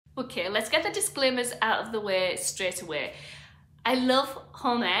Okay, let's get the disclaimers out of the way straight away. I love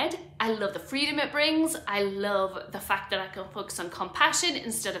home ed. I love the freedom it brings. I love the fact that I can focus on compassion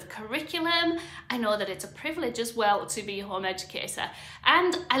instead of curriculum. I know that it's a privilege as well to be a home educator.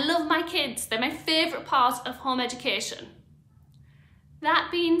 And I love my kids. They're my favourite part of home education. That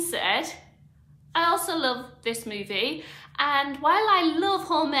being said, I also love this movie. And while I love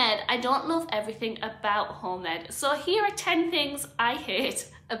home ed, I don't love everything about home ed. So here are 10 things I hate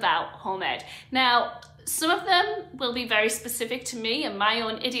about home ed. Now, some of them will be very specific to me and my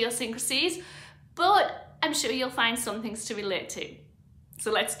own idiosyncrasies, but I'm sure you'll find some things to relate to.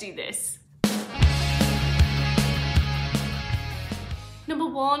 So let's do this. Number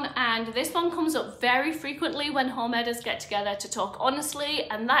one, and this one comes up very frequently when home eders get together to talk honestly,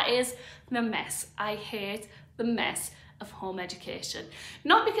 and that is the mess. I hate the mess of home education.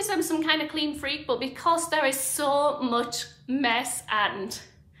 Not because I'm some kind of clean freak, but because there is so much mess and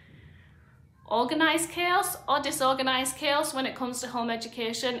organised chaos or disorganised chaos when it comes to home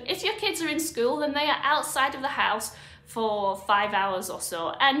education. If your kids are in school, then they are outside of the house for 5 hours or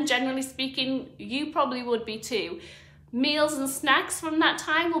so, and generally speaking, you probably would be too. Meals and snacks from that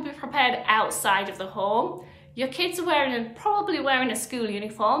time will be prepared outside of the home. Your kids are probably wearing a school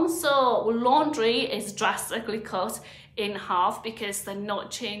uniform, so laundry is drastically cut in half because they're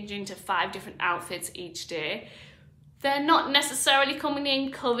not changing to 5 different outfits each day. They're not necessarily coming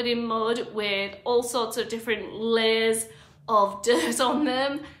in covered in mud with all sorts of different layers of dirt on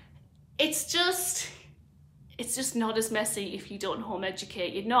them. It's just not as messy if you don't home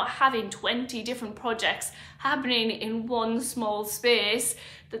educate. You're not having 20 different projects happening in one small space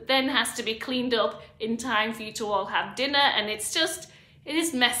that then has to be cleaned up in time for you to all have dinner, and it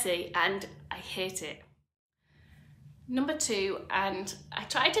is messy and I hate it. Number two, and I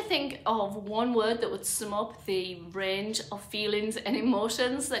tried to think of one word that would sum up the range of feelings and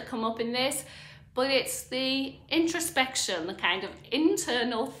emotions that come up in this, but it's the introspection, the kind of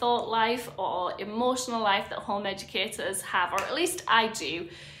internal thought life or emotional life that home educators have, or at least I do,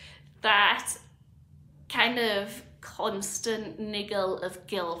 that kind of constant niggle of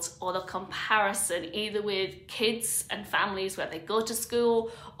guilt or the comparison either with kids and families where they go to school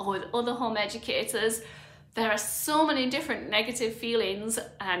or with other home educators. There are so many different negative feelings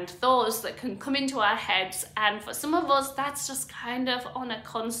and thoughts that can come into our heads, and for some of us that's just kind of on a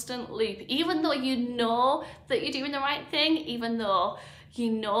constant loop. Even though you know that you're doing the right thing, even though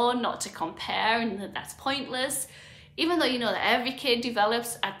you know not to compare and that that's pointless, even though you know that every kid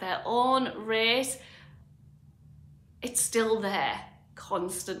develops at their own rate, it's still there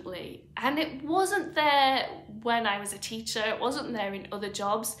constantly. And it wasn't there when I was a teacher, it wasn't there in other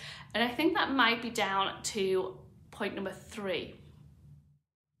jobs, and I think that might be down to point number 3.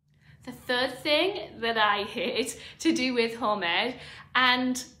 The third thing that I hate to do with home ed,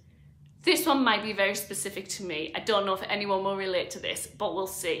 and this one might be very specific to me, I don't know if anyone will relate to this, but we'll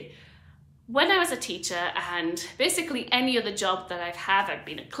see. When I was a teacher, and basically any other job that I've had, I've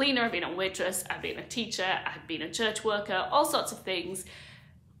been a cleaner, I've been a waitress, I've been a teacher, I've been a church worker, all sorts of things.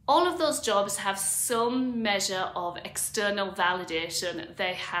 All of those jobs have some measure of external validation.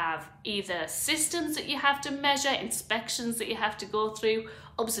 They have either systems that you have to measure, inspections that you have to go through,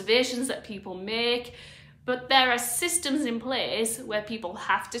 observations that people make, but there are systems in place where people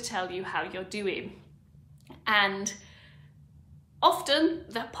have to tell you how you're doing. And often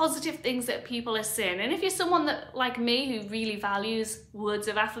they're positive things that people are saying. And if you're someone that, like me, who really values words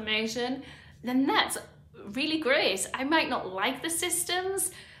of affirmation, then that's really great. I might not like the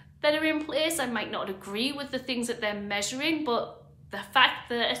systems that are in place, I might not agree with the things that they're measuring, but the fact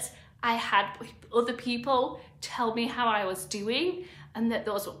that I had other people tell me how I was doing and that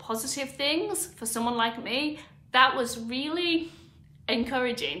those were positive things for someone like me, that was really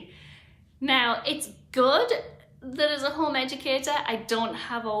encouraging. Now, it's good that as a home educator, I don't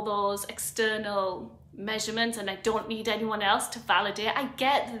have all those external measurements and I don't need anyone else to validate. I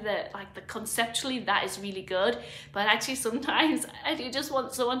get that, like, conceptually that is really good, but actually sometimes I do just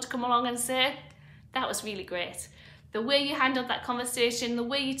want someone to come along and say, that was really great. The way you handled that conversation, the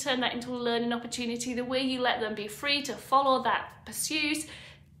way you turned that into a learning opportunity, the way you let them be free to follow that pursuit,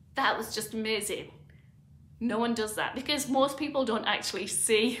 that was just amazing. No one does that because most people don't actually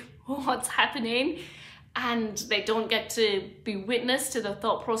see what's happening and they don't get to be witness to the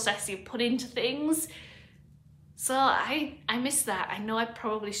thought process you put into things. So I miss that. I know I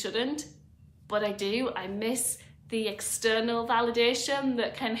probably shouldn't, but I do. I miss the external validation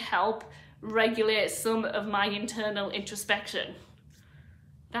that can help regulate some of my internal introspection.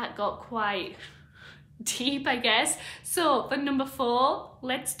 That got quite deep, I guess. So for number 4,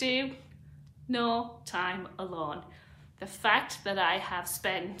 let's do no time alone. The fact that I have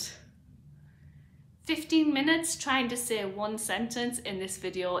spent 15 minutes trying to say one sentence in this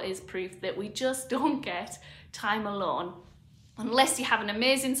video is proof that we just don't get time alone unless you have an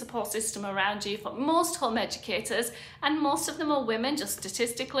amazing support system around you. For most home educators, and most of them are women, just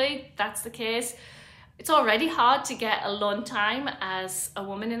statistically that's the case, it's already hard to get alone time as a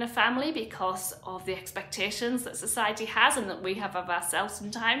woman in a family because of the expectations that society has and that we have of ourselves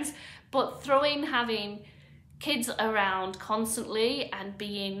sometimes. But having kids around constantly and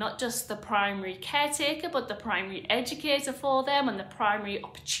being not just the primary caretaker but the primary educator for them and the primary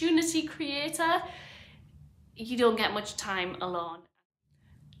opportunity creator, you don't get much time alone.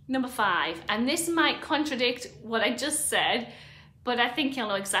 Number 5, and this might contradict what I just said, but I think you'll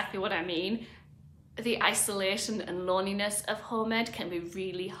know exactly what I mean. The isolation and loneliness of home ed can be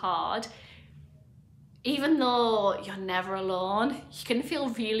really hard. Even though you're never alone, you can feel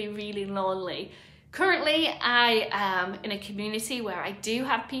really, really lonely. Currently, I am in a community where I do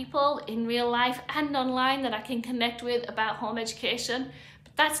have people in real life and online that I can connect with about home education,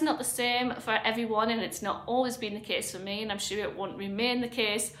 but that's not the same for everyone, and it's not always been the case for me, and I'm sure it won't remain the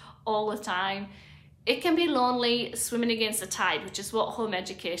case all the time. It can be lonely swimming against the tide, which is what home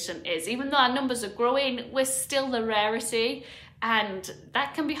education is. Even though our numbers are growing, we're still the rarity, and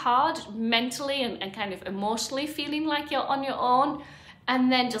that can be hard mentally and kind of emotionally, feeling like you're on your own.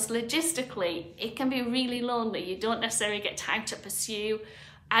 And then just logistically, it can be really lonely. You don't necessarily get time to pursue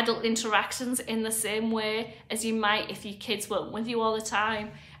adult interactions in the same way as you might if your kids weren't with you all the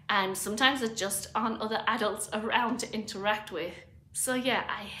time. And sometimes there just aren't other adults around to interact with. So yeah,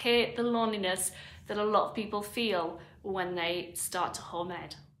 I hate the loneliness that a lot of people feel when they start to home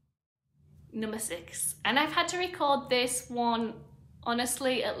ed. Number 6, and I've had to record this one,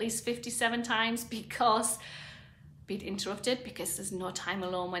 honestly, at least 57 times because being interrupted, because there's no time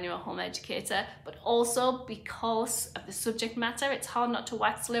alone when you're a home educator, but also because of the subject matter. It's hard not to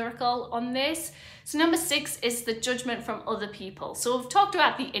wax lyrical on this. So number 6 is the judgment from other people. So we've talked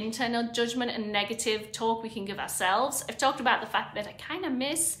about the internal judgment and negative talk we can give ourselves. I've talked about the fact that I kind of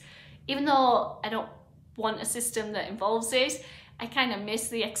miss, even though I don't want a system that involves it, I kind of miss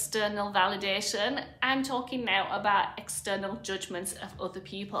the external validation. I'm talking now about external judgments of other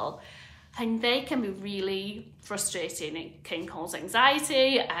people. And they can be really frustrating. It can cause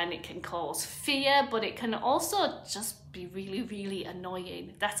anxiety and it can cause fear, but it can also just be really, really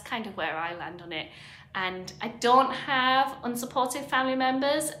annoying. That's kind of where I land on it. And I don't have unsupportive family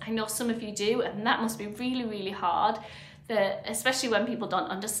members. I know some of you do, and that must be really, really hard. Especially when people don't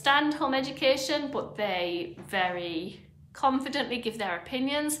understand home education, but they very confidently give their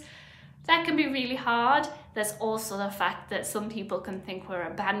opinions. That can be really hard. There's also the fact that some people can think we're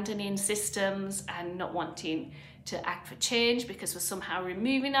abandoning systems and not wanting to act for change because we're somehow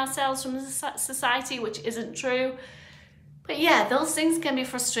removing ourselves from the society, which isn't true. But yeah, those things can be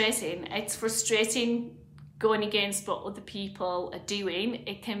frustrating. It's frustrating going against what other people are doing.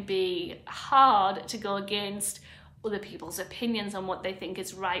 It can be hard to go against other people's opinions on what they think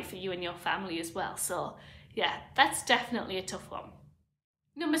is right for you and your family as well. So yeah, that's definitely a tough one.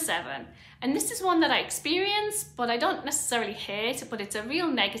 Number 7, and this is one that I experience, but I don't necessarily hate, but it's a real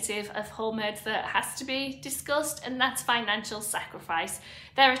negative of home ed that has to be discussed, and that's financial sacrifice.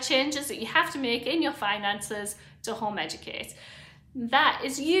 There are changes that you have to make in your finances to home educate. That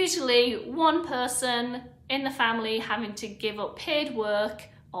is usually one person in the family having to give up paid work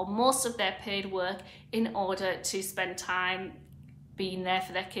or most of their paid work in order to spend time being there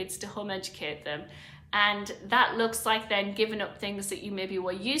for their kids to home educate them. And that looks like then giving up things that you maybe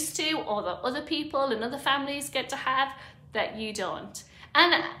were used to or that other people and other families get to have that you don't.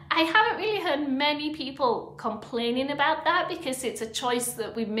 And I haven't really heard many people complaining about that because it's a choice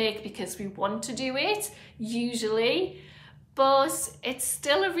that we make because we want to do it, usually, but it's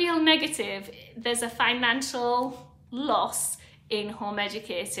still a real negative. There's a financial loss in home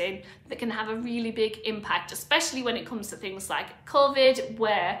educating that can have a really big impact, especially when it comes to things like COVID,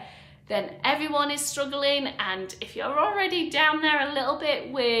 where then everyone is struggling, and if you're already down there a little bit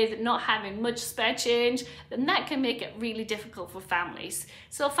with not having much spare change, then that can make it really difficult for families.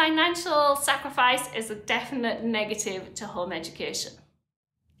 So financial sacrifice is a definite negative to home education.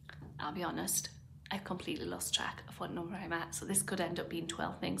 I'll be honest, I've completely lost track of what number I'm at, so this could end up being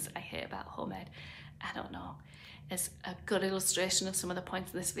 12 things I hate about home ed. I don't know. As a good illustration of some of the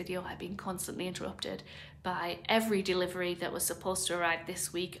points in this video, I've been constantly interrupted by every delivery that was supposed to arrive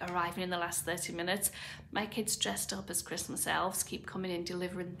this week arriving in the last 30 minutes. My kids dressed up as Christmas elves keep coming in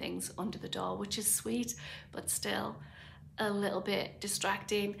delivering things under the door, which is sweet, but still a little bit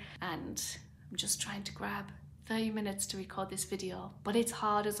distracting. And I'm just trying to grab 30 minutes to record this video, but it's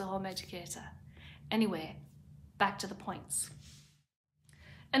hard as a home educator. Anyway, back to the points.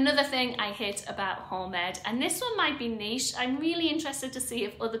 Another thing I hate about home ed, and this one might be niche, I'm really interested to see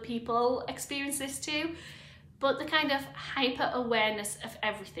if other people experience this too, but the kind of hyper awareness of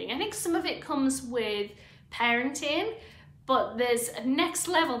everything. I think some of it comes with parenting, but there's a next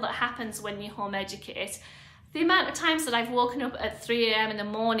level that happens when you home educate. The amount of times that I've woken up at 3 a.m. in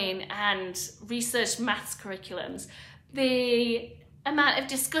the morning and researched maths curriculums, the amount of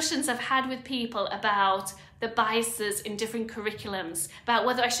discussions I've had with people about the biases in different curriculums, about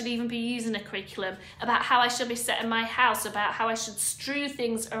whether I should even be using a curriculum, about how I should be setting my house, about how I should strew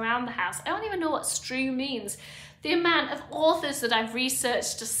things around the house. I don't even know what strew means. The amount of authors that I've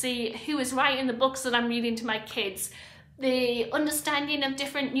researched to see who is writing the books that I'm reading to my kids, the understanding of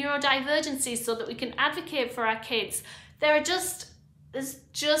different neurodivergencies so that we can advocate for our kids. There's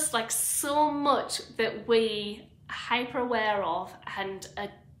just like so much that we are hyper aware of and are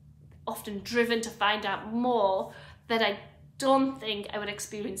often driven to find out more that I don't think I would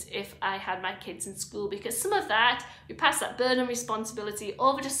experience if I had my kids in school, because some of that, we pass that burden and responsibility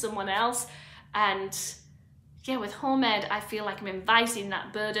over to someone else, and yeah, with home ed, I feel like I'm inviting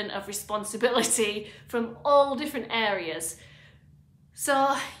that burden of responsibility from all different areas.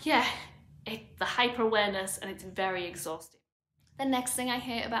 So yeah, the hyper awareness, and it's very exhausting. The next thing I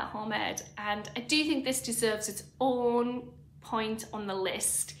hate about home ed, and I do think this deserves its own point on the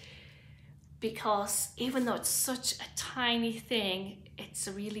list, because even though it's such a tiny thing, it's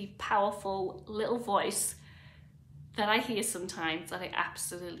a really powerful little voice that I hear sometimes that I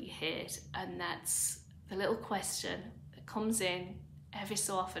absolutely hate, and that's the little question that comes in every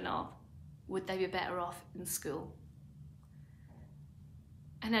so often of, would they be better off in school?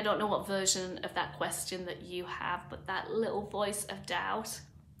 And I don't know what version of that question that you have, but that little voice of doubt,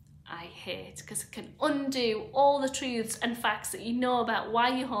 I hate, because it can undo all the truths and facts that you know about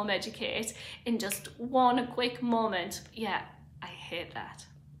why you home educate in just one quick moment. Yeah, I hate that.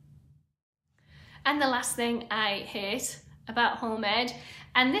 And the last thing I hate about home ed,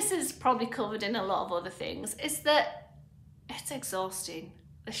 and this is probably covered in a lot of other things, is that it's exhausting.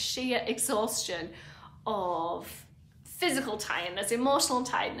 The sheer exhaustion of physical tiredness, emotional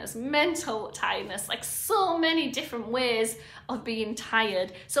tiredness, mental tiredness, like so many different ways of being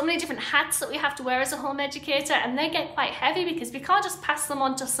tired, so many different hats that we have to wear as a home educator, and they get quite heavy because we can't just pass them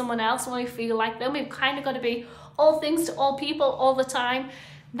on to someone else when we feel like them. We've kind of got to be all things to all people all the time.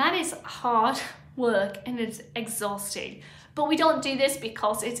 That is hard work and it's exhausting. But we don't do this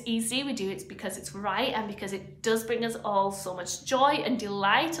because it's easy, we do it because it's right and because it does bring us all so much joy and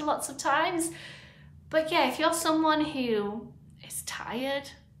delight lots of times. But yeah, if you're someone who is tired,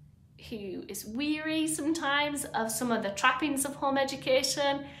 who is weary sometimes of some of the trappings of home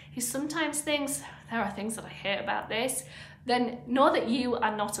education, who sometimes thinks, there are things that I hate about this, then know that you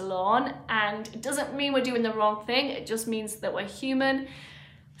are not alone, and it doesn't mean we're doing the wrong thing, it just means that we're human.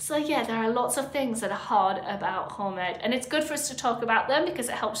 So yeah, there are lots of things that are hard about home ed, and it's good for us to talk about them because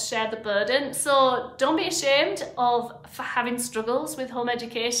it helps share the burden. So don't be ashamed for having struggles with home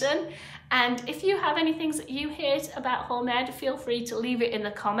education. And if you have any things that you hate about home ed, feel free to leave it in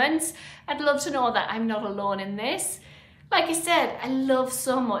the comments. I'd love to know that I'm not alone in this. Like I said, I love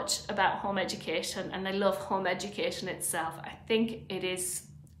so much about home education, and I love home education itself. I think it is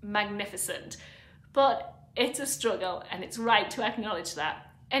magnificent, but it's a struggle and it's right to acknowledge that.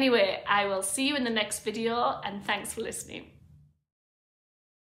 Anyway, I will see you in the next video, and thanks for listening.